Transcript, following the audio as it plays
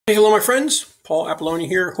Hey, hello, my friends. Paul Apolloni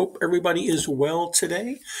here. Hope everybody is well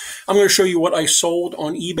today. I'm going to show you what I sold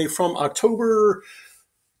on eBay from October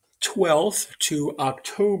 12th to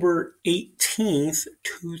October 18th,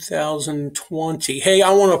 2020. Hey,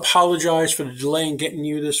 I want to apologize for the delay in getting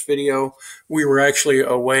you this video. We were actually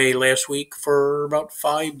away last week for about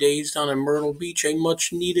 5 days down in Myrtle Beach, a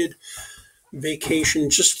much needed vacation,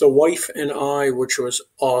 just the wife and I, which was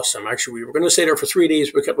awesome. Actually, we were going to stay there for 3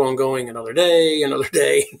 days, but kept on going another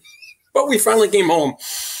day. But we finally came home.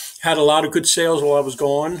 Had a lot of good sales while I was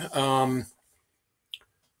gone.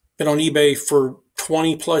 Been on eBay for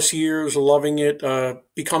 20 plus years, loving it,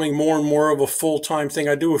 becoming more and more of a full-time thing.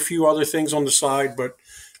 I do a few other things on the side, but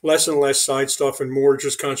less and less side stuff and more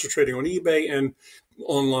just concentrating on eBay and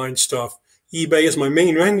online stuff. eBay is my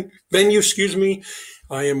main venue,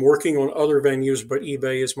 I am working on other venues, but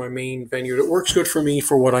eBay is my main venue. It works good for me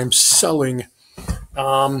for what I'm selling.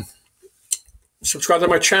 Subscribe to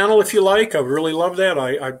my channel if you like. I really love that.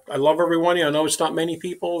 I love everyone. I know it's not many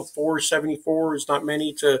people. 474 is not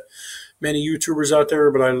many to many YouTubers out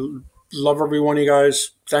there, but I love every one of you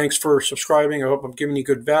guys. Thanks for subscribing. I hope I'm giving you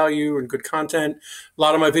good value and good content. A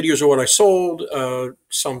lot of my videos are what I sold,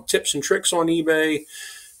 some tips and tricks on eBay,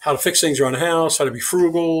 how to fix things around the house, how to be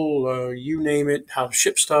frugal, you name it, how to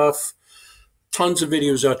ship stuff. Tons of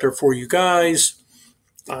videos out there for you guys.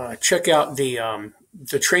 Check out the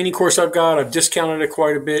training course I've got. I've discounted it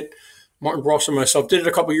quite a bit. Martin Bross and myself did it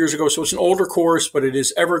a couple years ago, so it's an older course, but it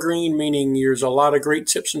is evergreen, meaning there's a lot of great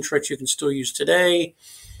tips and tricks you can still use today.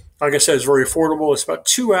 Like I said, it's very affordable. It's about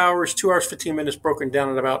 2 hours, 15 minutes, broken down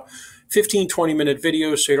in about 15, 20-minute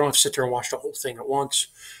videos, so you don't have to sit there and watch the whole thing at once.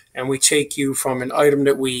 And we take you from an item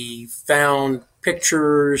that we found,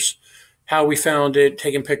 pictures, how we found it,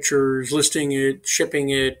 taking pictures, listing it, shipping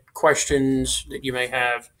it, questions that you may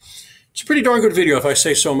have. It's a pretty darn good video if I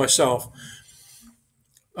say so myself.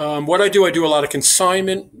 What I do a lot of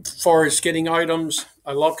consignment as far as getting items.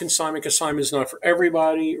 I love consignment. Consignment is not for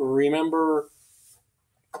everybody. Remember,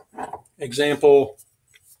 example,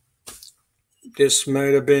 this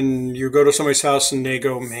might have been, you go to somebody's house and they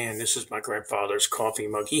go, man, this is my grandfather's coffee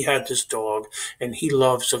mug. He had this dog and he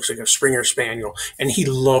looks like a Springer Spaniel, and he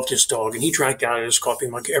loved his dog and he drank out of his coffee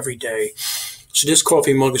mug every day. So this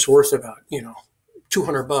coffee mug is worth about,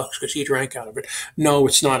 $200 because he drank out of it. No,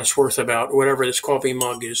 it's not. It's worth about whatever this coffee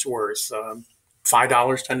mug is worth, $5,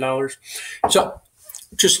 $10. So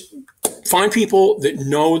just find people that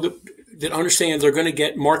know, that understand they're going to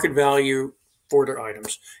get market value for their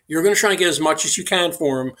items. You're going to try and get as much as you can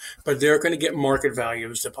for them, but they're going to get market value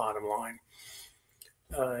is the bottom line.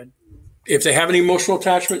 If they have an emotional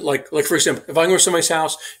attachment, like for example, if I go to somebody's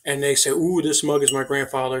house and they say, ooh, this mug is my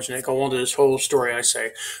grandfather's, and they go on to this whole story, I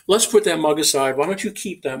say, let's put that mug aside. Why don't you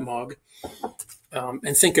keep that mug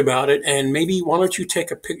and think about it? And maybe why don't you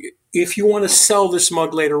take a picture? If you want to sell this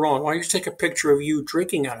mug later on, why don't you take a picture of you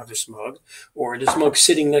drinking out of this mug, or this mug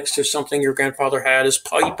sitting next to something your grandfather had, his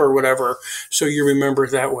pipe or whatever, so you remember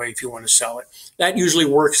it that way if you want to sell it. That usually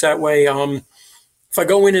works that way. If I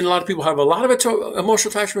go in and a lot of people have a lot of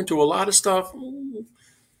emotional attachment to a lot of stuff,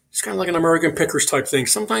 it's kind of like an American Pickers type thing.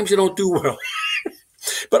 Sometimes you don't do well.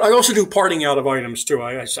 But I also do parting out of items too.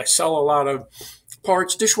 I sell a lot of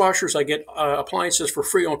parts, dishwashers. I get appliances for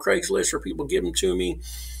free on Craigslist, or people give them to me.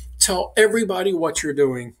 Tell everybody what you're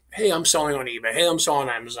doing. Hey, I'm selling on eBay. Hey, I'm selling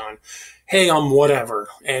on Amazon. Hey, I'm whatever.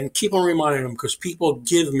 And keep on reminding them, because people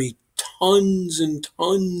give me tons and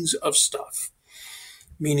tons of stuff.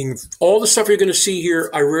 Meaning all the stuff you're going to see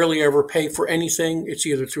here, I rarely ever pay for anything. It's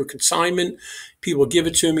either through consignment. People give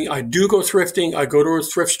it to me. I do go thrifting. I go to a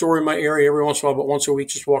thrift store in my area every once in a while, but once a week,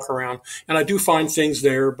 just walk around. And I do find things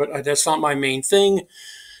there, but that's not my main thing.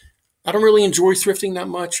 I don't really enjoy thrifting that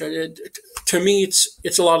much. To me,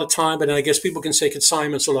 it's a lot of time, but I guess people can say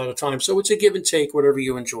consignment's a lot of time. So it's a give and take, whatever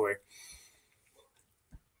you enjoy.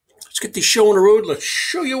 Let's get the show on the road. Let's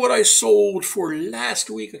show you what I sold for last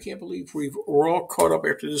week. I can't believe we're all caught up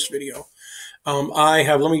after this video.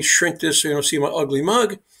 Let me shrink this so you don't see my ugly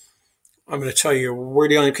mug. I'm going to tell you where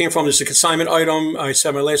the item came from. This is a consignment item. I said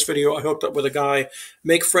in my last video, I hooked up with a guy.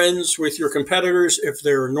 Make friends with your competitors if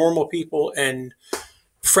they're normal people and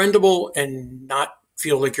friendable and not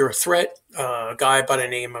feel like you're a threat. A guy by the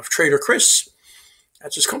name of Trader Chris.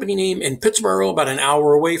 That's his company name, in Pittsburgh, about an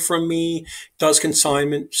hour away from me. Does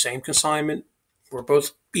consignment, same consignment. We're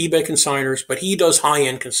both eBay consigners, but he does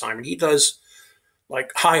high-end consignment. He does like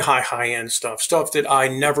high-end stuff that I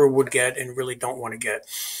never would get and really don't want to get.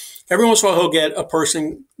 Every once in a while, he'll get a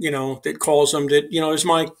person, that calls him that,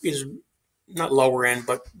 is not lower end,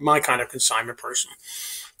 but my kind of consignment person.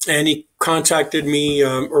 And he contacted me,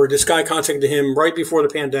 or this guy contacted him right before the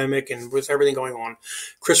pandemic, and with everything going on,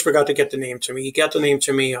 Chris forgot to get the name to me. He got the name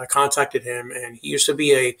to me. I contacted him, and he used to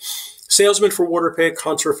be a salesman for Waterpik,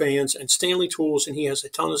 Hunter Fans, and Stanley Tools, and he has a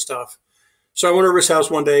ton of stuff. So I went over to his house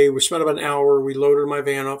one day. We spent about an hour. We loaded my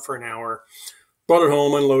van up for an hour, brought it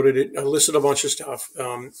home, unloaded it. I listed a bunch of stuff.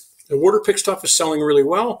 The Waterpik stuff is selling really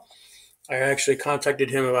well. I actually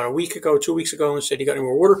contacted him about a week ago, 2 weeks ago, and said, you got any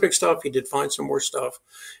more Waterpik stuff? He did find some more stuff,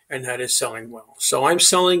 and that is selling well. So I'm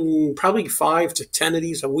selling probably 5 to 10 of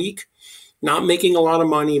these a week. Not making a lot of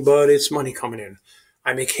money, but it's money coming in.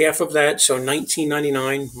 I make half of that, so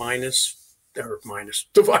 $19.99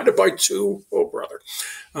 divided by 2. Oh, brother.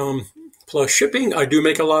 Plus shipping. I do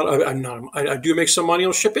make a lot. I do make some money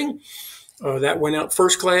on shipping. That went out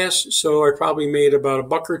first class, so I probably made about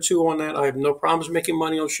 $1 or $2 on that. I have no problems making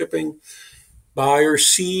money on shipping. Buyer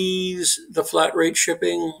sees the flat rate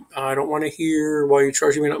shipping. I don't want to hear why you're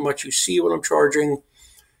charging me not much. You see what I'm charging.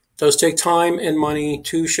 It does take time and money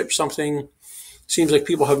to ship something. Seems like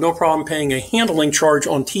people have no problem paying a handling charge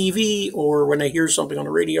on TV or when they hear something on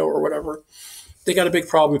the radio or whatever. They got a big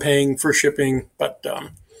problem paying for shipping, but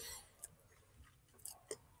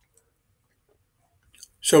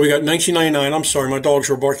so we got $19.99. I'm sorry, my dogs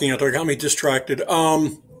were barking out there. Got me distracted.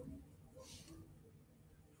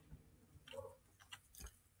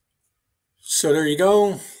 So there you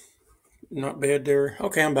go. Not bad there.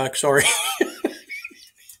 Okay, I'm back. Sorry.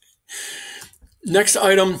 Next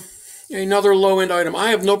item, another low-end item.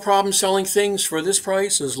 I have no problem selling things for this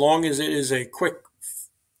price as long as it is a quick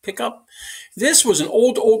pickup. This was an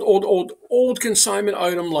old consignment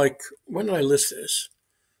item. Like, when did I list this?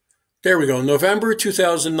 There we go, November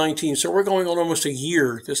 2019. So we're going on almost a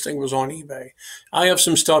year. This thing was on eBay. I have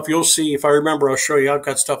some stuff. You'll see. If I remember, I'll show you. I've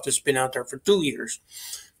got stuff that's been out there for 2 years.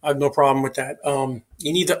 I have no problem with that.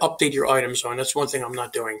 You need to update your items on. That's one thing I'm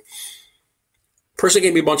not doing. Person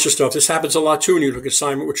gave me a bunch of stuff. This happens a lot too when you do a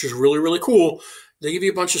consignment, which is really, really cool. They give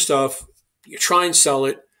you a bunch of stuff. You try and sell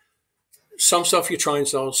it. Some stuff you try and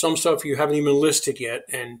sell. Some stuff you haven't even listed yet.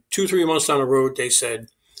 And 2-3 months down the road, they said,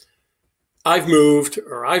 I've moved,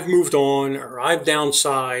 or I've moved on, or I've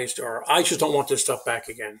downsized, or I just don't want this stuff back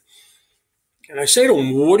again. And I say to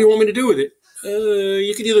them, what do you want me to do with it?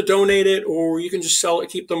 You can either donate it, or you can just sell it,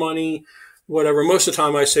 keep the money, whatever. Most of the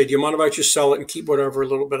time I say, do you mind if I just sell it and keep whatever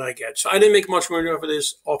little bit I get? So I didn't make much money off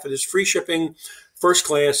of this free shipping, first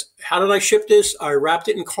class. How did I ship this? I wrapped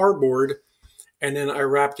it in cardboard, and then I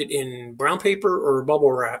wrapped it in brown paper or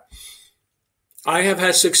bubble wrap. I have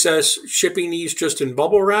had success shipping these just in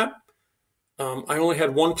bubble wrap. I only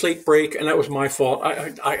had one plate break, and that was my fault.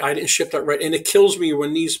 I didn't ship that right. And it kills me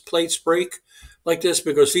when these plates break like this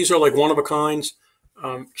because these are like one-of-a-kinds.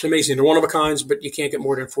 It's amazing. They're one-of-a-kinds, but you can't get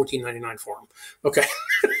more than $14.99 for them. Okay.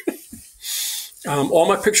 All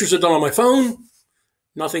my pictures are done on my phone.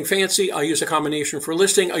 Nothing fancy. I use a combination for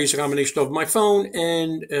listing. I use a combination of my phone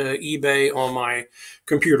and eBay on my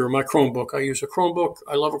computer, my Chromebook. I use a Chromebook.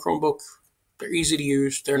 I love a Chromebook. They're easy to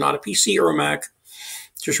use. They're not a PC or a Mac.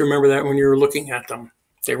 Just remember that when you're looking at them.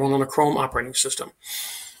 They run on a Chrome operating system.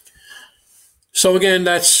 So again,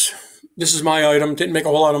 this is my item. Didn't make a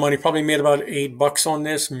whole lot of money. Probably made about $8 on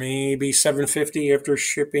this. Maybe $7.50 after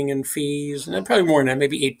shipping and fees. And then probably more than that,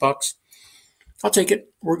 maybe $8. I'll take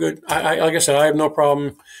it. We're good. Like I said, I have no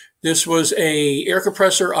problem. This was a air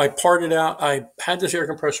compressor. I parted out. I had this air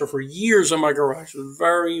compressor for years in my garage. It was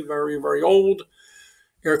very, very, very old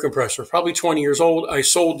air compressor, probably 20 years old. I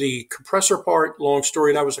sold the compressor part. Long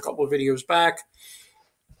story. That was a couple of videos back.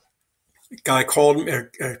 Guy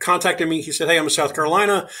contacted me. He said, hey, I'm in South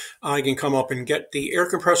Carolina. I can come up and get the air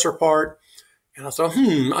compressor part. And I thought,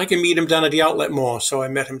 I can meet him down at the outlet mall. So I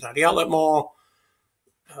met him down at the outlet mall.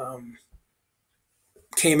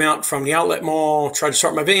 Came out from the outlet mall, tried to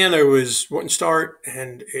start my van. Wouldn't start,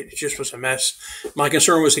 and it just was a mess. My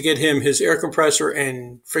concern was to get him his air compressor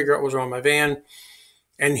and figure out what was wrong with my van.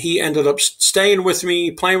 And he ended up staying with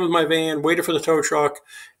me, playing with my van, waited for the tow truck,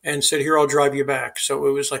 and said, here, I'll drive you back. So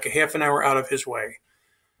it was like a half an hour out of his way.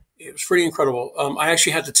 It was pretty incredible. I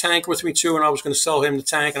actually had the tank with me, too, and I was going to sell him the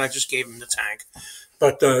tank, and I just gave him the tank.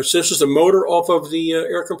 But so this is the motor off of the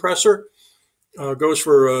air compressor. Goes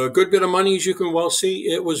for a good bit of money, as you can well see.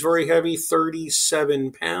 It was very heavy,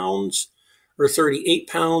 37 pounds or 38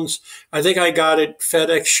 pounds. I think I got it,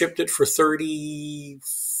 FedEx shipped it for $36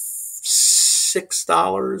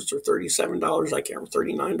 or $37. I can't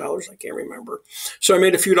remember, $39. I can't remember. So I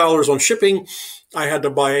made a few dollars on shipping. I had to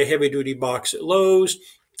buy a heavy duty box at Lowe's.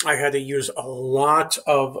 I had to use a lot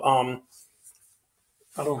of, I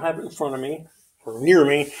don't have it in front of me or near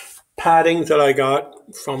me, padding that I got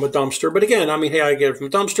from a dumpster. But again, I mean, hey, I get it from a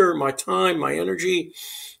dumpster, my time, my energy.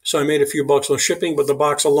 So I made a few bucks on shipping, but the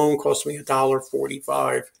box alone cost me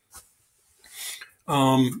 $1.45.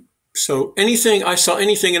 So I sell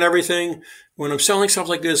anything and everything. When I'm selling stuff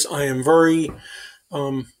like this, I am very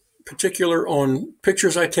particular on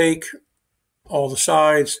pictures I take, all the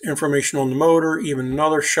sides, information on the motor, even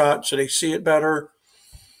another shot so they see it better.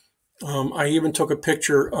 I even took a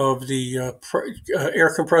picture of the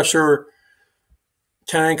air compressor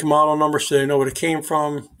tank model number so they know what it came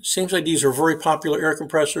from. Seems like these are very popular air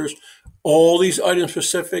compressors. All these item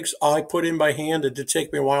specifics I put in by hand. It did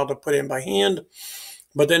take me a while to put in by hand.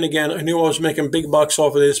 But then again, I knew I was making big bucks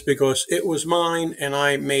off of this because it was mine and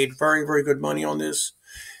I made very, very good money on this.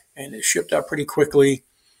 And it shipped out pretty quickly.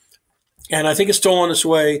 And I think it's still on its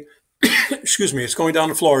way. Excuse me. It's going down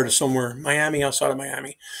to Florida somewhere, Miami, outside of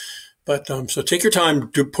Miami. But so take your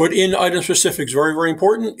time to put in item specifics. Very, very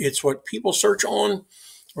important. It's what people search on,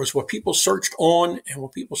 or it's what people searched on and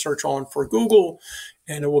what people search on for Google,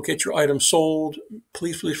 and it will get your item sold.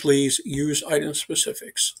 Please, please, please use item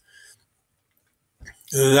specifics.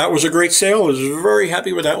 That was a great sale. I was very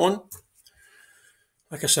happy with that one.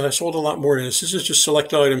 Like I said, I sold a lot more than this. This is just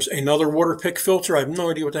selected items. Another water pick filter. I have no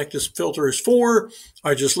idea what the heck this filter is for.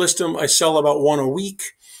 I just list them. I sell about one a week.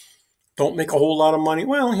 Don't make a whole lot of money.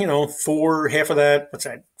 Well, half of that, what's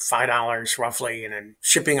that, $5 roughly. And then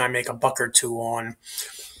shipping, I make $1 or $2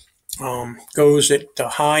 on. Goes at the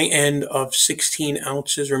high end of 16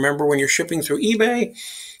 ounces. Remember, when you're shipping through eBay,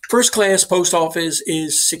 first class post office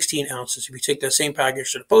is 16 ounces. If you take that same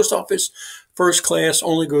package to the post office, first class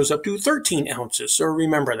only goes up to 13 ounces. So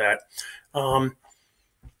remember that.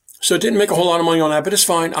 So it didn't make a whole lot of money on that, but it's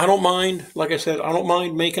fine. I don't mind. Like I said, I don't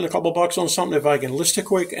mind making a couple bucks on something if I can list it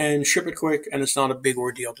quick and ship it quick, and it's not a big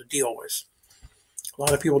ordeal to deal with. A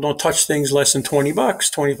lot of people don't touch things less than $20,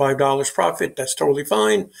 $25 profit. That's totally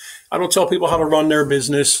fine. I don't tell people how to run their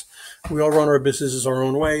business. We all run our businesses our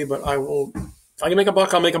own way, but if I can make a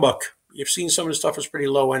buck, I'll make a buck. You've seen some of the stuff is pretty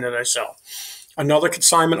low end that I sell. Another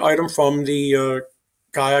consignment item from the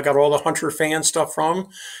guy I got all the Hunter fan stuff from.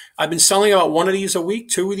 I've been selling about one of these a week,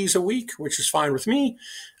 2 of these a week, which is fine with me.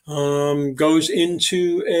 Goes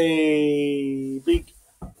into a big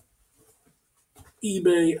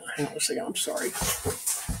eBay. Hang on a second, I'm sorry.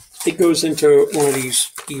 It goes into one of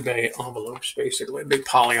these eBay envelopes, basically, a big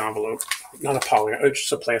poly envelope. Not a poly, it's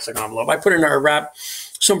just a plastic envelope. I put in there, wrap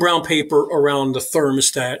some brown paper around the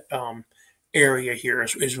thermostat area here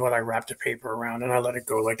is what I wrap the paper around, and I let it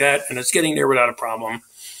go like that, and it's getting there without a problem.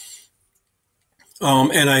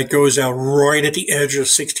 And it goes out right at the edge of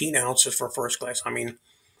 16 ounces for first class. I mean,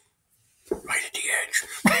 right at the edge.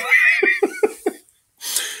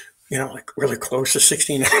 Like really close to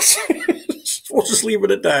 16 ounces. We'll just leave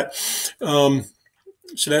it at that. So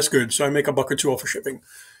that's good. So I make $1 or $2 off for shipping.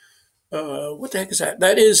 What the heck is that?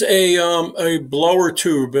 That is a blower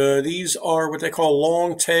tube. These are what they call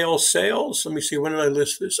long tail sales. Let me see. When did I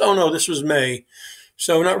list this? Oh, no, this was May.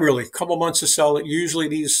 So not really. A couple months to sell it. Usually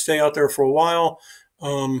these stay out there for a while.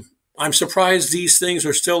 I'm surprised these things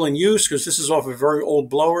are still in use because this is off a very old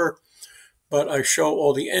blower. But I show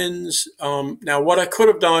all the ends. Now, what I could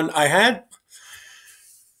have done,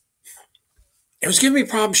 it was giving me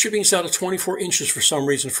problems shipping this out of 24 inches for some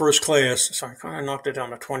reason, first class. So I kind of knocked it down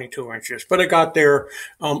to 22 inches. But it got there.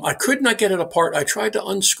 I could not get it apart. I tried to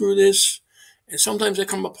unscrew this, and sometimes they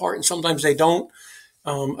come apart and sometimes they don't.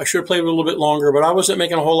 I should have played with it a little bit longer, but I wasn't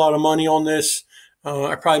making a whole lot of money on this.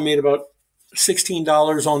 I probably made about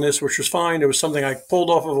 $16 on this, which was fine. It was something I pulled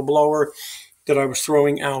off of a blower that I was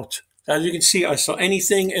throwing out. As you can see, I saw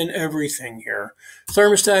anything and everything here.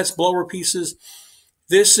 Thermostats, blower pieces.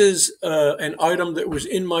 This is an item that was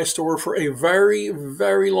in my store for a very,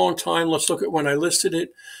 very long time. Let's look at when I listed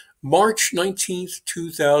it. March 19th,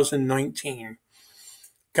 2019.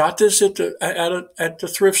 Got this at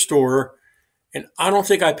the thrift store, and I don't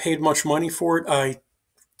think I paid much money for it. I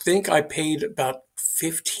think I paid about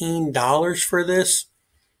 $15 for this,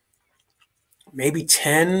 maybe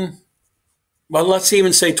 $10. Well, let's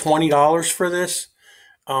even say $20 for this.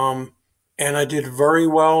 And I did very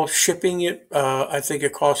well shipping it. I think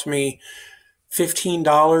it cost me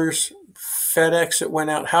 $15. FedEx, it went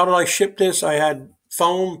out. How did I ship this? I had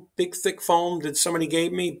foam, big thick foam that somebody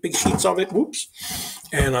gave me, big sheets of it. Whoops.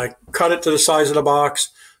 And I cut it to the size of the box,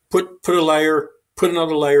 put a layer, put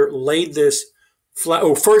another layer, laid this flat.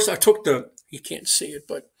 Oh, first I took you can't see it,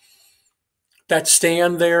 but that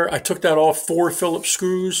stand there, I took that off, 4 Phillips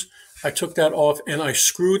screws. I took that off and I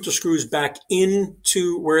screwed the screws back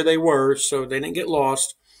into where they were so they didn't get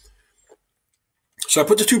lost. So I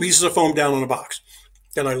put the 2 pieces of foam down on the box.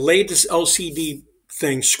 Then I laid this LCD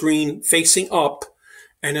thing screen facing up.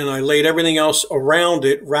 And then I laid everything else around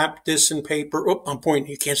it, wrapped this in paper. Oh, I'm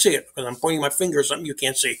pointing. You can't see it because I'm pointing my finger at something you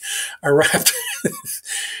can't see. I wrapped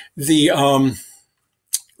the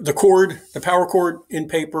cord, the power cord in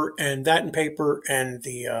paper, and that in paper, and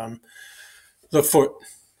the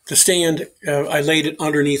stand. I laid it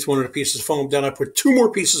underneath one of the pieces of foam. Then I put 2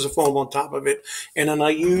 more pieces of foam on top of it. And then I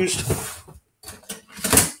used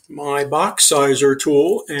my box sizer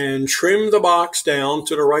tool and trimmed the box down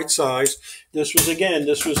to the right size. This was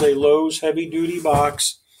a Lowe's heavy duty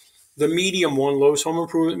box, the medium one, Lowe's Home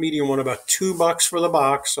Improvement medium one, about $2 for the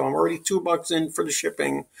box. So I'm already $2 in for the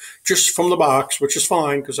shipping just from the box, which is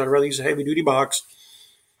fine because I'd rather use a heavy duty box.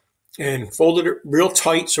 And folded it real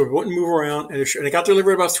tight so it wouldn't move around. And it got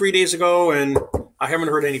delivered about 3 days ago, and I haven't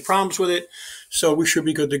heard any problems with it. So we should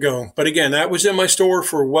be good to go. But again, that was in my store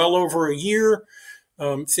for well over a year.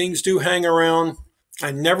 Things do hang around.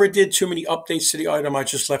 I never did too many updates to the item. I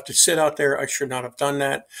just left it sit out there. I should not have done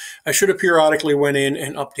that. I should have periodically went in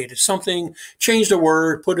and updated something, changed a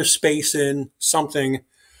word, put a space in, something,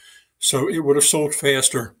 so it would have sold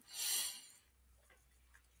faster.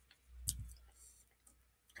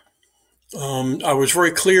 I was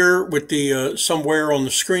very clear with the some wear on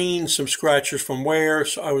the screen, some scratches from wear.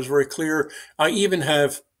 So I was very clear. I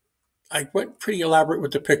went pretty elaborate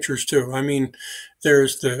with the pictures too. I mean,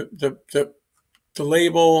 there's the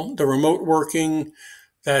label, the remote working.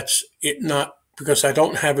 That's it. Not because I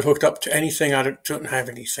don't have it hooked up to anything. I don't have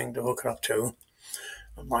anything to hook it up to.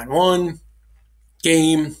 Line 1,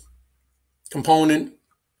 game, component,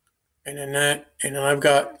 and then I've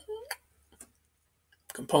got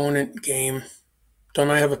component, game.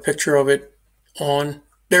 Don't I have a picture of it on?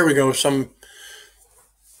 There we go. Some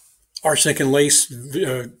arsenic and lace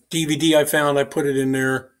DVD I found. I put it in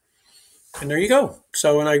there. And there you go.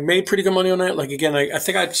 So, and I made pretty good money on that. Like, again, I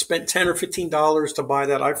think I spent $10 or $15 to buy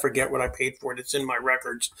that. I forget what I paid for it. It's in my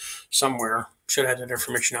records somewhere. Should have had that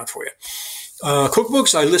information out for you.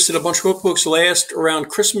 Cookbooks. I listed a bunch of cookbooks around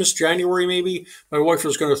Christmas, January maybe. My wife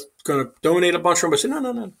was going to donate a bunch of them. I said,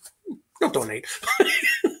 no. Don't donate.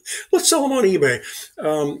 Let's sell them on eBay.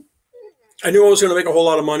 I knew I was going to make a whole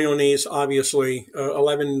lot of money on these. Obviously,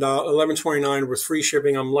 $11.29 with free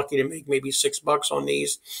shipping. I'm lucky to make maybe $6 on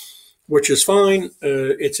these, which is fine.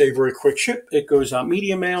 It's a very quick ship. It goes out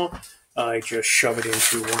medium mail. I just shove it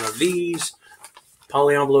into one of these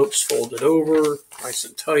poly envelopes, fold it over, nice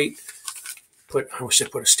and tight. I always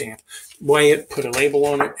said put a stamp. Weigh it, put a label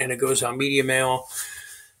on it, and it goes out medium mail.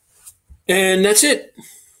 And that's it.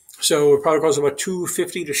 So it probably costs about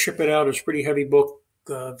 $2.50 to ship it out. It's a pretty heavy book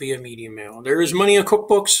via medium mail. There is money on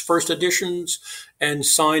cookbooks. First editions and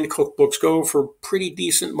signed cookbooks go for pretty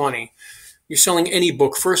decent money. You're selling any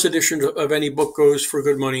book. First edition of any book goes for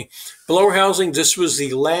good money. Below housing, this was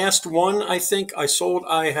the last one I think I sold.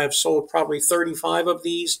 I have sold probably 35 of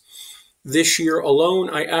these this year alone.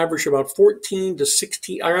 I average about $13 to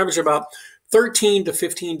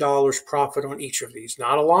 $15 profit on each of these.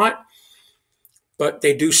 Not a lot, but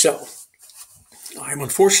they do sell. I'm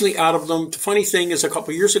unfortunately out of them. The funny thing is, a couple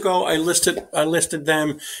of years ago, I listed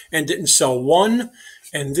them and didn't sell one.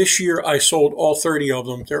 And this year, I sold all 30 of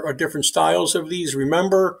them. There are different styles of these.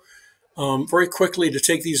 Remember, very quickly to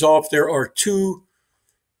take these off, there are 2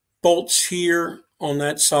 bolts here on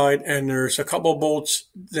that side, and there's a couple of bolts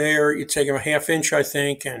there. You take them a 1/2 inch, I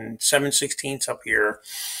think, and 7/16 up here.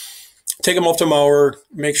 Take them off the mower.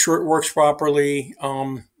 Make sure it works properly.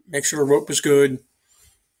 Make sure the rope is good.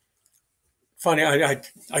 Funny, I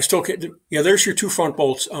still can't. Yeah, there's your 2 front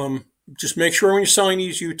bolts. Just make sure when you're selling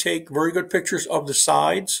these, you take very good pictures of the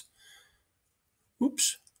sides.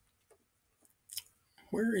 Oops.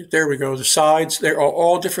 There we go. The sides, there are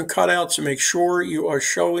all different cutouts, so make sure you are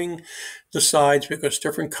showing the sides because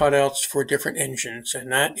different cutouts for different engines.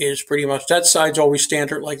 And that is pretty much, that side's always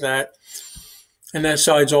standard like that. And that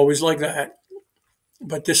side's always like that.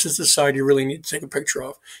 But this is the side you really need to take a picture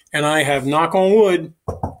of. And I have, knock on wood,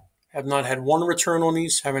 have not had one return on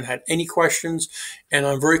these, haven't had any questions. And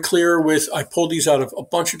I'm very clear I pulled these out of a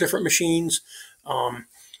bunch of different machines.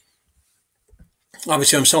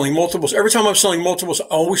 Obviously, I'm selling multiples. Every time I'm selling multiples, I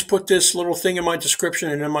always put this little thing in my description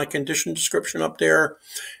and in my condition description up there.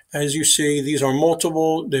 As you see, these are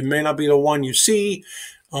multiple. They may not be the one you see.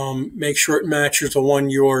 Make sure it matches the one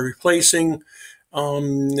you are replacing.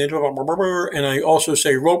 And I also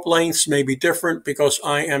say rope lengths may be different because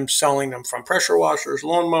I am selling them from pressure washers,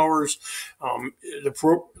 lawnmowers. The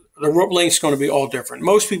rope length is going to be all different.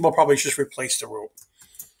 Most people probably just replace the rope.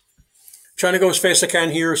 Trying to go as fast as I can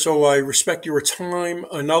here, so I respect your time.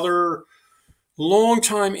 Another long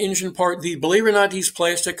time engine part. Believe it or not, these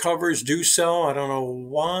plastic covers do sell. I don't know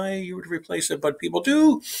why you would replace it, but people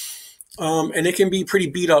do. And it can be pretty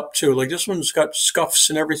beat up too. Like this one's got scuffs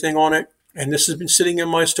and everything on it. And this has been sitting in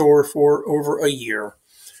my store for over a year.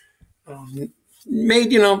 Made,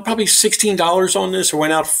 probably $16 on this, or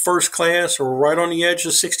went out first class or right on the edge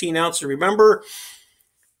of 16 ounces. Remember,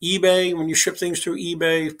 eBay, when you ship things through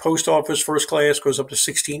eBay, post office first class goes up to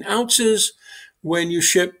 16 ounces. When you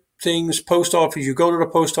ship things post office, you go to the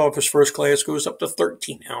post office first class goes up to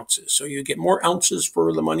 13 ounces. So you get more ounces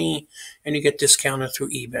for the money and you get discounted through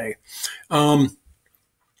eBay.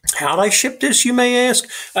 How'd I ship this, you may ask?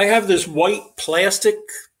 I have this white plastic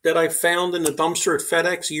that I found in the dumpster at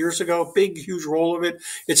FedEx years ago. Big, huge roll of it.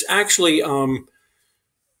 It's actually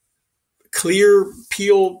clear,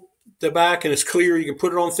 peel the back, and it's clear. You can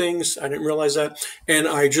put it on things. I didn't realize that. And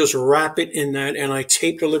I just wrap it in that, and I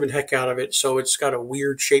tape the living heck out of it, so it's got a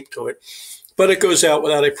weird shape to it. But it goes out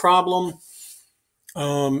without a problem.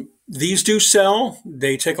 These do sell.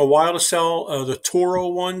 They take a while to sell. The Toro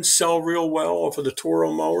ones sell real well for the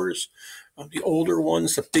Toro mowers. The older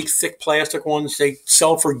ones, the big, thick plastic ones, they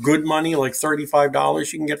sell for good money, like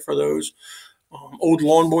 $35 you can get for those. Old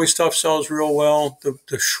Lawn Boy stuff sells real well.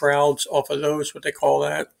 The shrouds off of those, what they call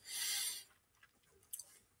that.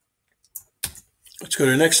 Let's go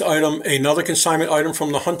to the next item. Another consignment item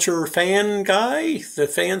from the Hunter fan guy. The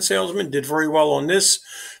fan salesman did very well on this.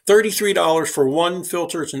 $33 for one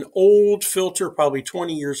filter. It's an old filter, probably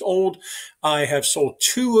 20 years old. I have sold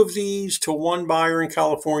 2 of these to one buyer in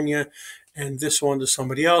California and this one to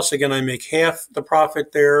somebody else. Again, I make half the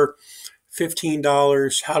profit there,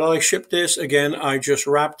 $15. How did I ship this? Again, I just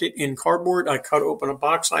wrapped it in cardboard. I cut open a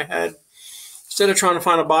box I had. Instead of trying to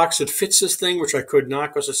find a box that fits this thing, which I could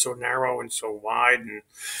not because it's so narrow and so wide, and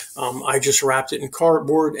I just wrapped it in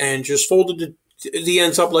cardboard and just folded the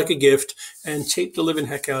ends up like a gift and taped the living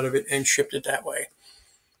heck out of it and shipped it that way.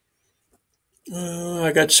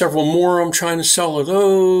 I got several more I'm trying to sell of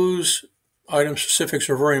those. Item specifics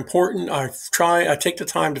are very important. I take the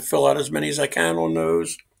time to fill out as many as I can on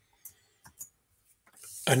those.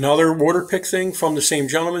 Another water pick thing from the same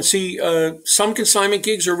gentleman. See, some consignment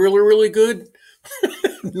gigs are really, really good.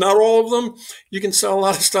 Not all of them. You can sell a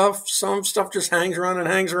lot of stuff. Some stuff just hangs around and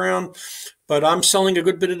hangs around. But I'm selling a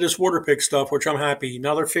good bit of this water pick stuff, which I'm happy.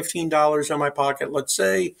 Another $15 in my pocket, let's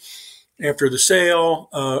say, after the sale.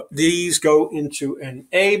 These go into an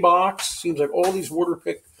A box. Seems like all these water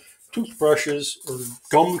pick toothbrushes or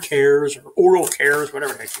gum cares or oral cares,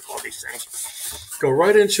 whatever the heck you call these things, go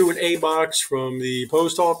right into an A box from the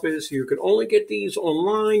post office. You can only get these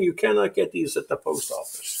online. You cannot get these at the post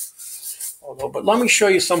office. But let me show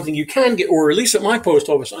you something you can get, or at least at my post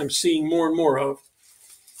office, I'm seeing more and more of.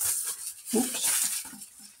 Oops.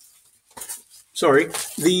 Sorry.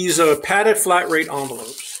 These padded flat rate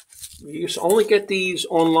envelopes. You only get these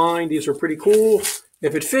online. These are pretty cool.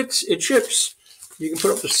 If it fits, it ships. You can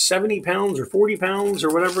put up to 70 pounds or 40 pounds or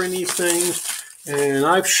whatever in these things. And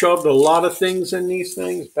I've shoved a lot of things in these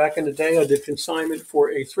things. Back in the day, I did consignment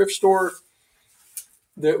for a thrift store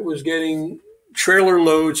that was getting trailer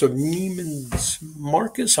loads of Neiman's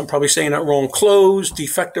Marcus. I'm probably saying that wrong. Clothes,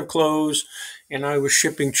 defective clothes. And I was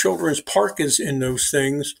shipping children's parkas in those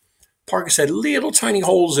things. Parkas had little tiny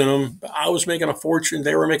holes in them. I was making a fortune.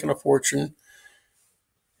 They were making a fortune.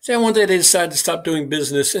 So one day they decided to stop doing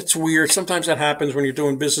business. It's weird. Sometimes that happens when you're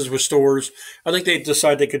doing business with stores. I think they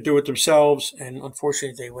decided they could do it themselves, and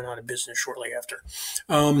unfortunately they went out of business shortly after.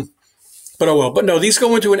 But oh well. But no, these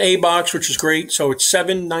go into an A box, which is great. So it's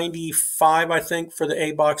 $7.95, I think, for the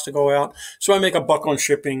A box to go out. So I make $1 on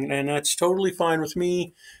shipping, and that's totally fine with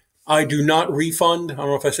me. I do not refund. I don't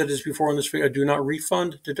know if I said this before on this video. I do not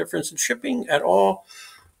refund the difference in shipping at all.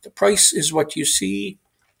 The price is what you see.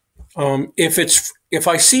 If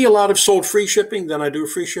I see a lot of sold free shipping, then I do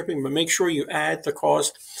free shipping, but make sure you add the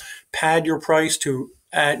cost, pad your price to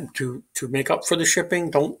make up for the shipping.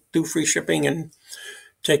 Don't do free shipping and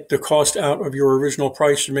take the cost out of your original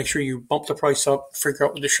price, and make sure you bump the price up, figure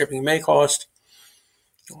out what the shipping may cost.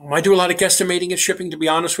 I do a lot of guesstimating at shipping, to be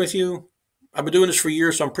honest with you. I've been doing this for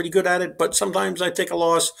years, so I'm pretty good at it, but sometimes I take a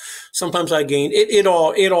loss, sometimes I gain. It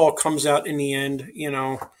all comes out in the end,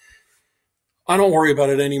 I don't worry about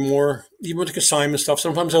it anymore. Even with the consignment stuff,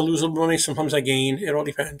 sometimes I lose a little money, sometimes I gain. It all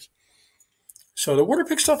depends. So the water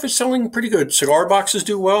pick stuff is selling pretty good. Cigar boxes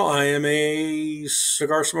do well. I am a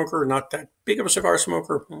cigar smoker, not that big of a cigar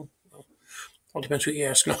smoker. All depends who you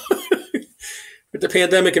ask. No. With the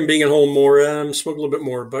pandemic and being at home more, I'm smoking a little bit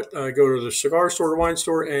more. But I go to the cigar store, wine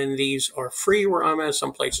store, and these are free where I'm at.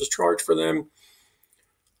 Some places charge for them.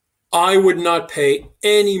 I would not pay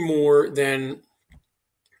any more than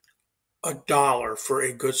 $1 for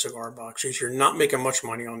a good cigar box. You're not making much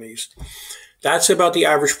money on these. That's about the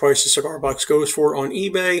average price a cigar box goes for on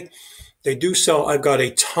eBay. They do sell. I've got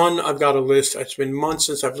a ton. I've got a list. It's been months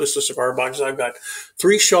since I've listed cigar boxes. I've got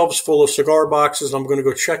 3 shelves full of cigar boxes. I'm going to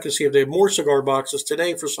go check and see if they have more cigar boxes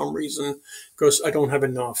today for some reason, because I don't have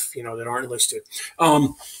enough, that aren't listed.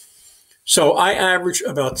 So I average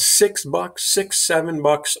about $6,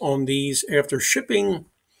 $7 on these after shipping.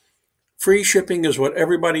 Free shipping is what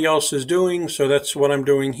everybody else is doing, so that's what I'm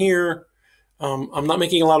doing here. I'm not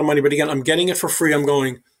making a lot of money, but again, I'm getting it for free. I'm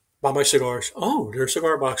going, buy my cigars. Oh, there are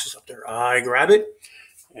cigar boxes up there. I grab it,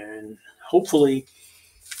 and hopefully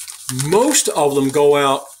most of them go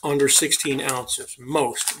out under 16 ounces.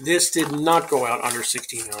 Most. This did not go out under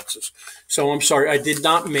 16 ounces. So I'm sorry, I did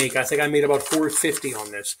not make, I think I made about $4.50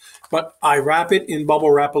 on this. But I wrap it in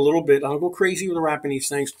bubble wrap a little bit. I don't go crazy with wrapping these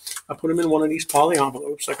things. I put them in one of these poly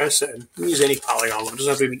envelopes, like I said. Use any poly envelope. It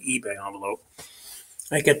doesn't have to be an eBay envelope.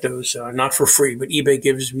 I get those not for free, but eBay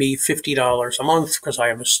gives me $50 a month because I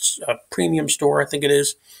have a premium store, I think it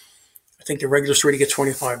is. I think the regular store you get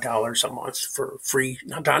 $25 a month for free,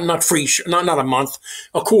 not a month,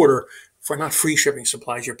 a quarter for not free shipping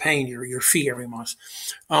supplies. You're paying your fee every month.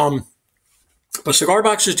 But cigar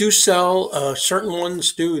boxes do sell. Certain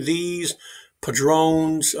ones do. These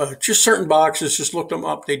Padrones, just certain boxes. Just look them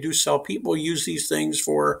up. They do sell. People use these things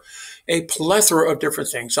for a plethora of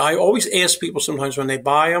different things. I always ask people sometimes when they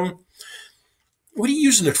buy them, what are you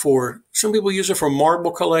using it for? Some people use it for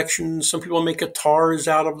marble collections. Some people make guitars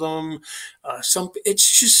out of them.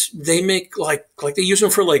 It's just, they make like they use them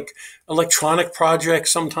for like electronic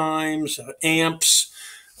projects sometimes, amps,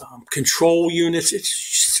 control units. It's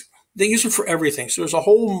just, they use them for everything. So there's a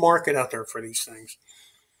whole market out there for these things.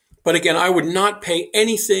 But again, I would not pay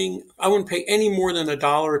anything. I wouldn't pay any more than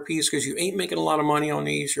 $1 a piece because you ain't making a lot of money on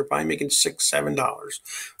these. You're probably making $6, $7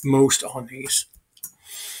 most on these.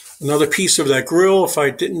 Another piece of that grill, if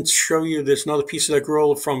I didn't show you this, another piece of that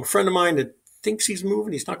grill from a friend of mine that thinks he's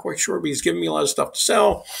moving. He's not quite sure, but he's giving me a lot of stuff to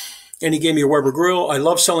sell. And he gave me a Weber grill. I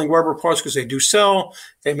love selling Weber parts because they do sell.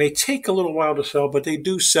 They may take a little while to sell, but they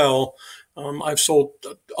do sell. I've sold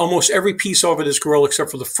almost every piece off of this grill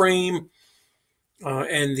except for the frame.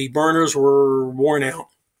 And the burners were worn out.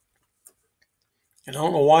 And I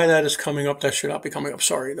don't know why that is coming up. That should not be coming up.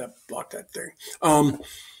 Sorry, that blocked that thing.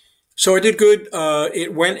 So I did good.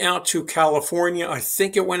 It went out to California. I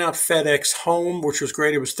think it went out FedEx home, which was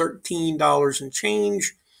great. It was $13 and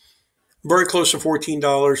change, very close to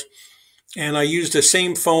 $14. And I used the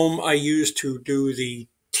same foam I used to do the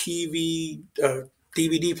TV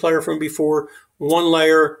DVD player from before. One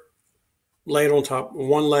layer, lay it on top,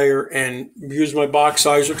 one layer, and use my box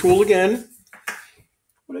sizer tool again.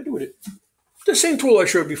 What did I do with it? The same tool I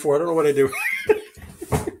showed before. I don't know what I do.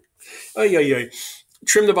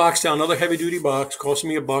 Trim the box down, another heavy-duty box, cost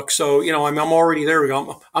me $1. So, I'm already there.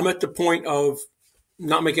 I'm at the point of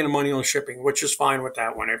not making any money on shipping, which is fine with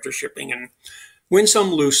that one after shipping. And win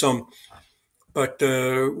some, lose some. But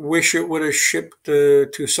wish it would have shipped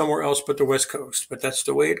to somewhere else but the West Coast. But that's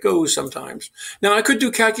the way it goes sometimes. Now, I could do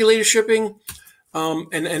calculated shipping,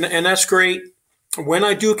 and that's great. When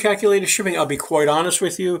I do calculated shipping, I'll be quite honest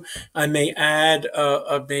with you. I may add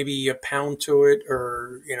maybe £1 to it,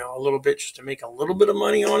 or a little bit just to make a little bit of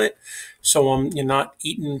money on it. So I'm not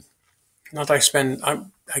eating. Not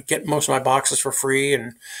that I get most of my boxes for free,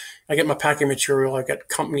 and I get my packing material. I got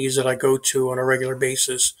companies that I go to on a regular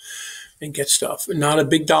basis and get stuff. Not a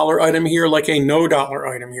big dollar item here, like a no dollar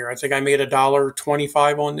item here. I think I made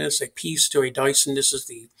 $1.25 on this, a piece to a Dyson. This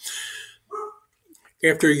is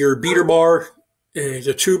after your beater bar.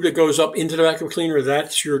 The tube that goes up into the vacuum cleaner,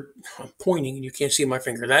 I'm pointing and you can't see my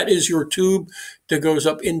finger. That is your tube that goes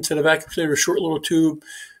up into the vacuum cleaner, short little tube.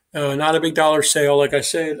 Not a big dollar sale. Like I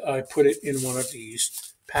said, I put it in one of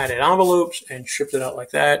these padded envelopes and shipped it out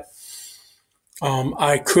like that.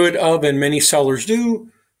 I could have, and many sellers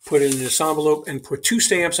do, put it in this envelope and put 2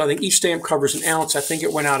 stamps. I think each stamp covers an ounce. I think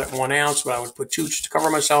it went out at 1 ounce, but I would put 2 just to cover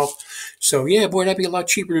myself. So yeah, boy, that'd be a lot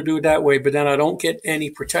cheaper to do it that way. But then I don't get any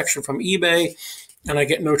protection from eBay, and I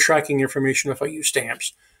get no tracking information if I use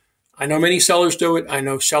stamps. I know many sellers do it. I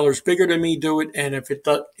know sellers bigger than me do it. And if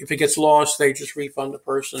it gets lost, they just refund the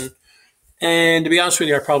person. And to be honest with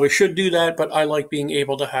you, I probably should do that, but I like being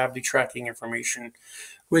able to have the tracking information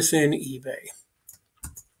within eBay.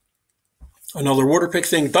 Another water pick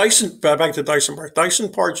thing, Dyson, back to Dyson parts.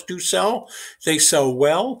 Dyson parts do sell. They sell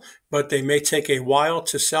well, but they may take a while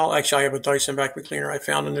to sell. Actually, I have a Dyson vacuum cleaner I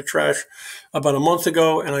found in the trash about a month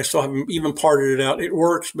ago, and I still haven't even parted it out. It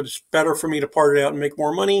works, but it's better for me to part it out and make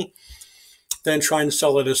more money. than trying to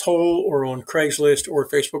sell it as whole or on Craigslist or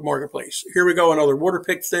Facebook Marketplace. Here we go, another water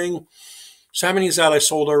pick thing. So how many is that I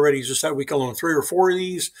sold already just that week alone? 3 or 4 of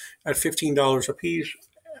these at $15 a piece.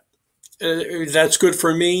 That's good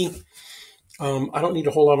for me. I don't need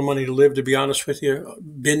a whole lot of money to live, to be honest with you.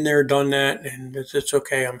 Been there, done that, and it's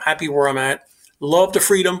okay. I'm happy where I'm at. Love the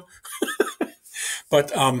freedom.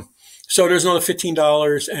 But so there's another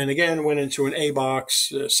 $15, and again, went into an A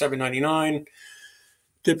box, $7.99.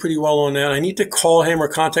 Did pretty well on that. I need to call him or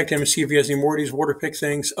contact him and see if he has any more of these water pick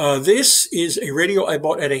things. This is a radio I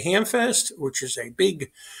bought at a Hamfest, which is a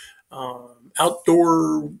big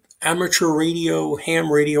outdoor amateur radio,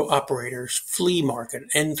 ham radio operators flea market.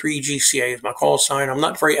 N3GCA is my call sign. I'm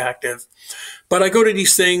not very active, but I go to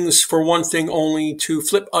these things for one thing only, to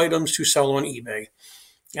flip items to sell on eBay.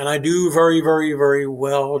 And I do very, very, very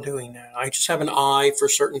well doing that. I just have an eye for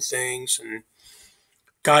certain things. And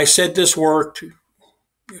guy said this worked. It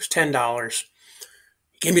was $10.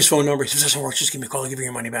 He gave me his phone number. He said, if it doesn't work, just give me a call. I'll give you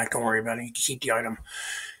your money back. Don't worry about it. You can keep the item.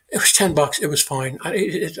 It was $10. It was fine.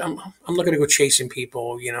 I'm not going to go chasing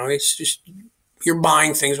people. It's just, you're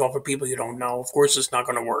buying things off of people you don't know. Of course, it's not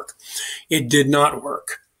going to work. It did not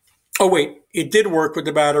work. Oh, wait. It did work with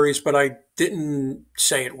the batteries, but I didn't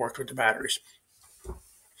say it worked with the batteries.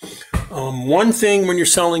 One thing when you're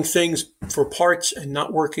selling things for parts and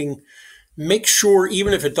not working, make sure,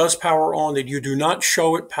 even if it does power on, that you do not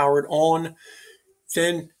show it powered on.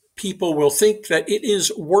 Then people will think that it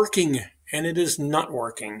is working, and it is not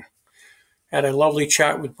working. Had a lovely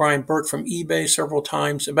chat with Brian Burke from eBay several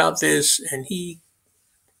times about this, and he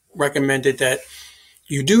recommended that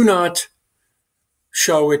you do not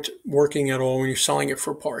show it working at all when you're selling it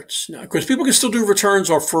for parts. Now, because people can still do returns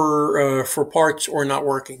or for parts or not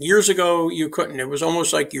working. Years ago, you couldn't. It was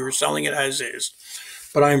almost like you were selling it as is.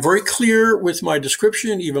 But I'm very clear with my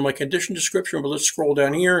description, even my condition description. But let's scroll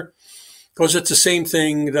down here, because it's the same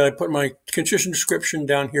thing that I put my condition description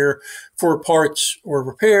down here for parts or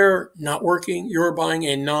repair, not working. You're buying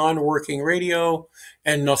a non-working radio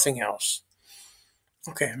and nothing else.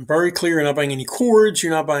 Okay, I'm very clear. You're not buying any cords.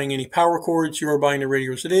 You're not buying any power cords. You're buying the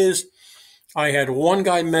radio as it is. I had one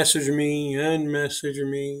guy message me,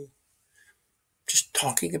 just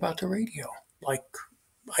talking about the radio. Like,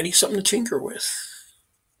 I need something to tinker with.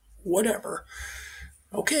 Whatever.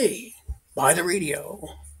 Okay, buy the radio.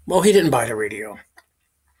 Well, he didn't buy the radio.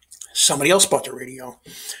 Somebody else bought the radio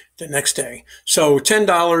the next day. So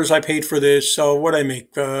 $10 I paid for this. So what I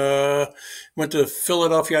make? Went to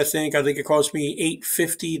Philadelphia, I think. I think it cost me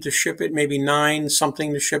 $8.50 to ship it, maybe $9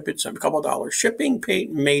 something to ship it. So a couple of dollars shipping.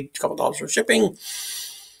 Made a couple of dollars for shipping.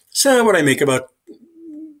 So what I make? About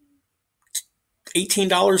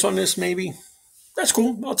 $18 on this, maybe. That's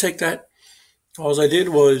cool. I'll take that. All I did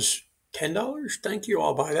was $10. Thank you.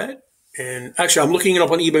 I'll buy that. And actually, I'm looking it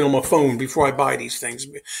up on eBay on my phone before I buy these things.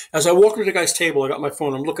 As I walk to the guy's table, I got my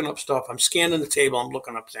phone. I'm looking up stuff. I'm scanning the table. I'm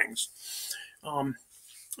looking up things.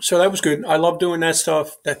 So that was good. I love doing that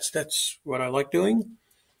stuff. That's what I like doing.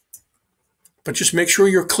 But just make sure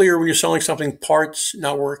you're clear when you're selling something, parts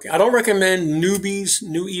not working. I don't recommend newbies,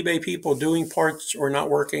 new eBay people doing parts or not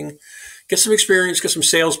working. Get some experience, get some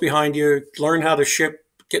sales behind you, learn how to ship,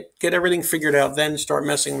 get everything figured out, then start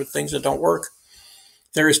messing with things that don't work.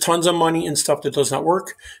 There is tons of money in stuff that does not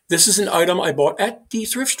work. This is an item I bought at the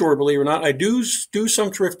thrift store, believe it or not. I do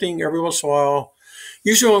some thrifting every once in a while.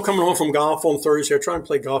 Usually when I'm coming home from golf on Thursday, I try and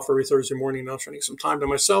play golf every Thursday morning. Now I'm trying to get some time to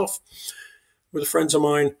myself with friends of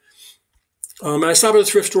mine. And I stop at the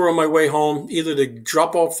thrift store on my way home, either to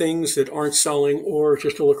drop off things that aren't selling or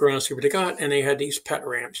just to look around and see what they got. And they had these pet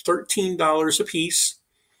ramps, $13 a piece.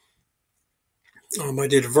 I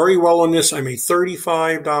did very well on this. I made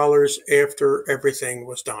 $35 after everything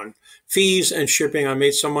was done. Fees and shipping. I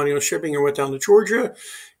made some money on shipping and went down to Georgia.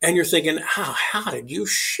 And you're thinking, how did you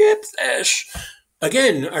ship this?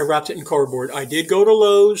 Again, I wrapped it in cardboard. I did go to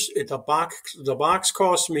Lowe's. The box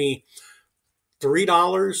cost me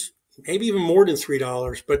 $3, maybe even more than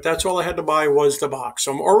 $3. But that's all I had to buy was the box.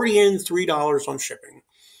 So I'm already in $3 on shipping.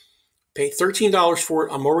 Paid $13 for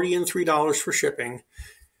it. I'm already in $3 for shipping.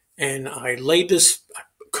 And I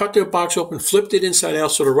cut the box open, flipped it inside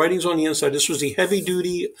out, so the writing's on the inside. This was the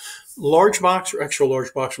heavy-duty large box or extra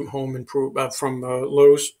large box from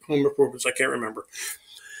Lowe's Home Improvements. I can't remember.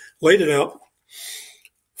 Laid it out,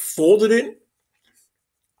 folded it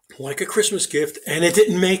like a Christmas gift, and it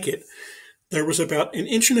didn't make it. There was about 1.5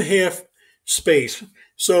 inches space.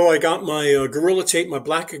 So I got my Gorilla Tape, my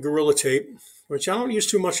black Gorilla Tape, which I don't use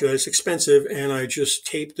too much of that. It's expensive, and I just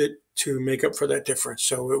taped it to make up for that difference.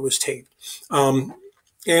 So it was taped.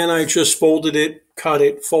 And I just folded it, cut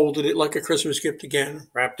it, folded it like a Christmas gift again,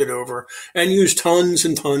 wrapped it over, and used tons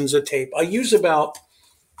and tons of tape. I use about,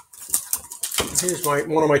 here's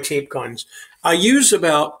one of my tape guns. I use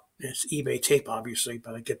about, it's eBay tape obviously,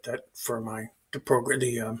 but I get that for the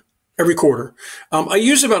program, every quarter. I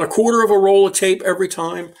use about a quarter of a roll of tape every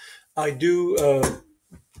time. I do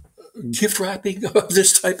gift wrapping of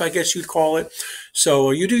this type, I guess you'd call it.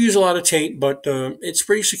 So you do use a lot of tape, but it's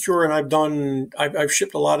pretty secure. And I've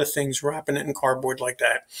shipped a lot of things wrapping it in cardboard like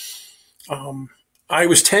that. I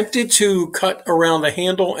was tempted to cut around the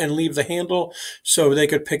handle and leave the handle so they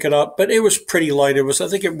could pick it up, but it was pretty light. I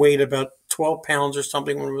think it weighed about 12 pounds or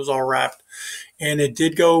something when it was all wrapped. And it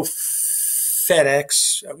did go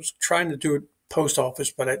FedEx. I was trying to do it post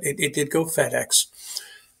office, but it did go FedEx.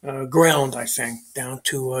 Ground, I think, down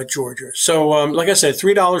to Georgia. So, like I said,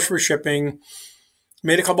 $3 for shipping.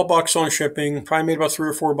 Made a couple bucks on shipping. Probably made about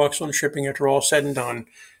 $3 or $4 on shipping after all said and done.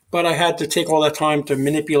 But I had to take all that time to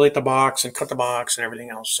manipulate the box and cut the box and everything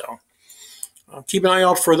else. So, keep an eye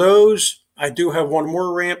out for those. I do have one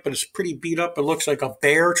more ramp, but it's pretty beat up. It looks like a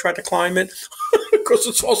bear tried to climb it because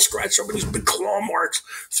it's all scratched up with these big claw marks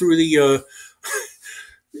through the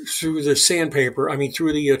through the sandpaper. I mean,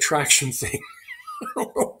 through the traction thing. I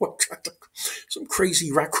don't know what, some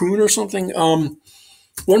crazy raccoon or something. One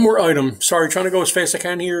more item. Sorry, trying to go as fast as I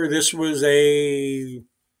can here. This was a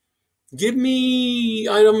give me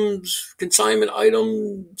items, consignment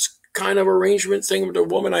items kind of arrangement thing with a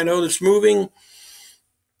woman I know that's moving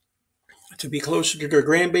to be closer to their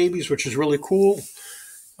grandbabies, which is really cool.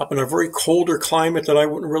 Up in a very colder climate that I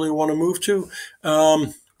wouldn't really want to move to.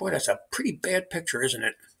 Boy, that's a pretty bad picture, isn't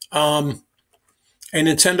it? And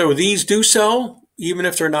Nintendo, these do sell. Even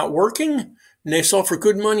if they're not working, and they sell for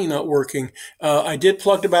good money not working. I did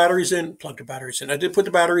plug the batteries in. I did put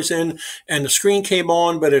the batteries in, and the screen came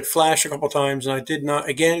on, but it flashed a couple times, and I did not,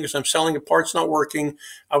 again, because I'm selling the parts not working,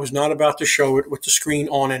 I was not about to show it with the screen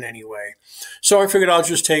on in anyway. So I figured I'll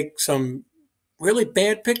just take some really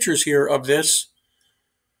bad pictures here of this.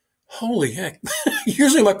 Holy heck.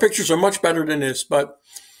 Usually my pictures are much better than this, but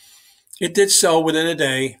it did sell within a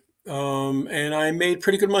day. And I made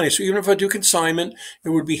pretty good money. So even if I do consignment, it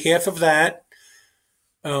would be half of that.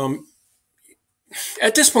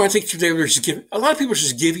 At this point, I think they were just a lot of people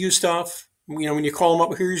just give you stuff. You know, when you call them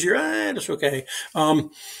up, here's your, that's okay.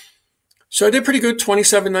 So I did pretty good,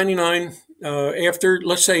 $27.99. After,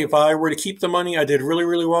 let's say if I were to keep the money, I did really,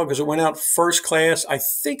 really well because it went out first class. I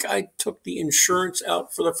think I took the insurance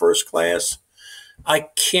out for the first class. I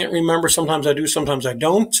can't remember. Sometimes I do, sometimes I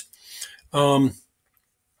don't.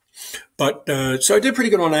 But so I did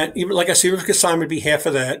pretty good on that. Even like I said, the consignment would be half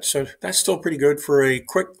of that. So that's still pretty good for a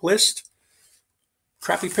quick list.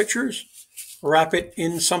 Crappy pictures. Wrap it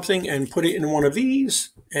in something and put it in one of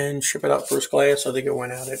these and ship it out first class. I think it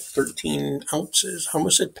went out at 13 ounces. I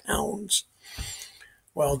almost said pounds.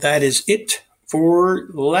 Well, that is it for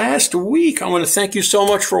last week. I want to thank you so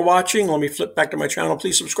much for watching. Let me flip back to my channel.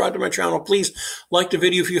 Please subscribe to my channel. Please like the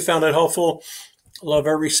video if you found it helpful. Love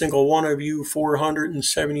every single one of you,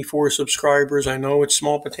 474 subscribers. I know it's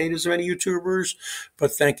small potatoes of any YouTubers,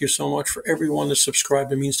 but thank you so much for everyone that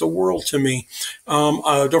subscribed. It means the world to me.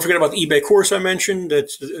 Don't forget about the eBay course I mentioned.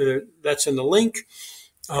 That's in the link.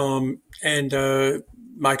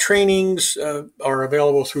 My trainings are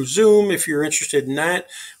available through Zoom if you're interested in that.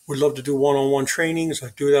 Would love to do one-on-one trainings.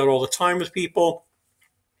 I do that all the time with people.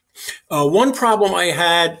 One problem I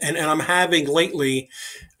had, and I'm having lately,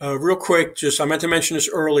 real quick, I meant to mention this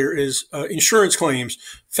earlier, is insurance claims.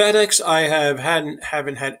 FedEx, I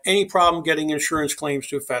haven't had any problem getting insurance claims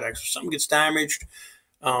to FedEx. If something gets damaged,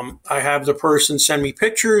 I have the person send me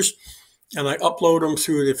pictures, and I upload them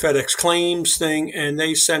through the FedEx claims thing, and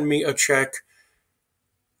they send me a check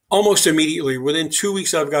almost immediately. Within 2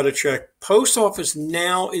 weeks, I've got a check. Post office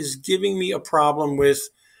now is giving me a problem with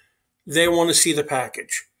they want to see the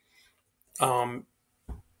package.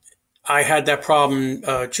 I had that problem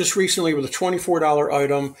just recently with a $24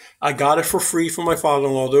 item. I got it for free from my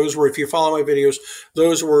father-in-law. Those were, if you follow my videos,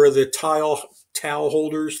 those were the towel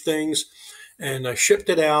holders things. And I shipped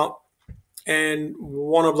it out, and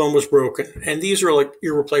one of them was broken. And these are like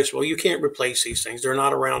irreplaceable. You can't replace these things. They're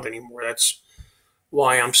not around anymore. That's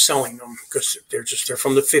why I'm selling them, because they're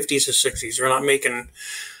from the 50s and 60s. They're not making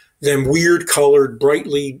them weird colored,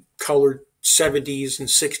 brightly colored 70s and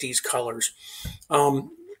 60s colors.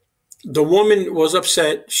 The woman was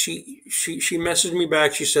upset. She messaged me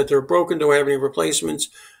back. She said, they're broken. Do I have any replacements?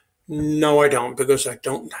 No, I don't, because I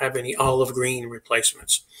don't have any olive green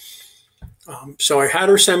replacements. So I had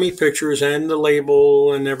her send me pictures and the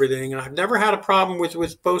label and everything. And I've never had a problem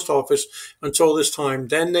with post office until this time.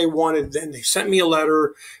 Then they sent me a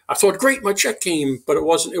letter. I thought, great, my check came, but it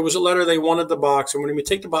wasn't. It was a letter. They wanted the box. And when we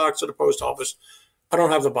take the box to the post office, I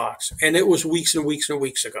don't have the box. And it was weeks and weeks and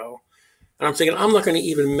weeks ago. And I'm thinking, I'm not going to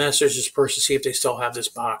even message this person to see if they still have this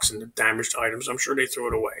box and the damaged items. I'm sure they threw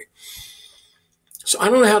it away. So I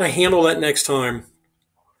don't know how to handle that next time.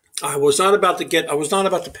 I was not about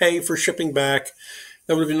to pay for shipping back.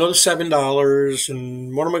 That would have been another $7.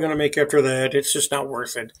 And what am I going to make after that? It's just not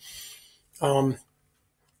worth it.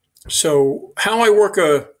 So how I work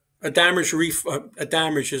a damage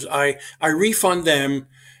is I refund them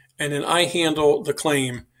and then I handle the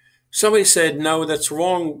claim. Somebody said, no, that's the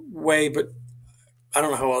wrong way, but I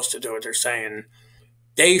don't know how else to do it. They're saying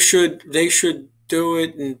they should do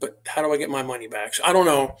it, but how do I get my money back? So I don't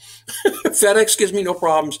know. FedEx gives me no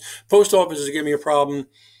problems. Post offices give me a problem.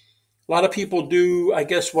 A lot of people do, I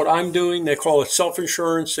guess, what I'm doing. They call it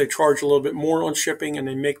self-insurance. They charge a little bit more on shipping, and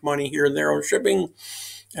they make money here and there on shipping,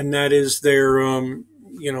 and that is their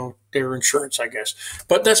insurance, I guess.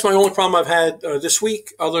 But that's my only problem I've had this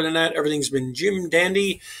week. Other than that, everything's been Jim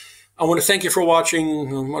Dandy. I want to thank you for watching.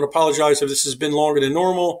 I want to apologize if this has been longer than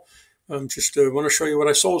normal. Just want to show you what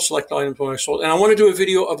I sold, select items when I sold. And I want to do a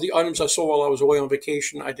video of the items I sold while I was away on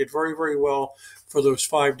vacation. I did very, very well for those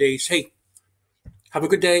 5 days. Hey, have a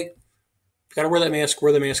good day. Got to wear that mask,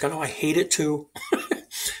 wear the mask. I know I hate it too.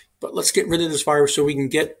 But let's get rid of this virus so we can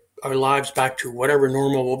get our lives back to whatever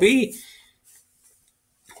normal will be.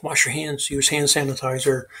 Wash your hands, use hand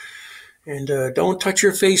sanitizer, and don't touch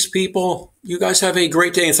your face, people. You guys have a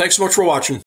great day, and thanks so much for watching.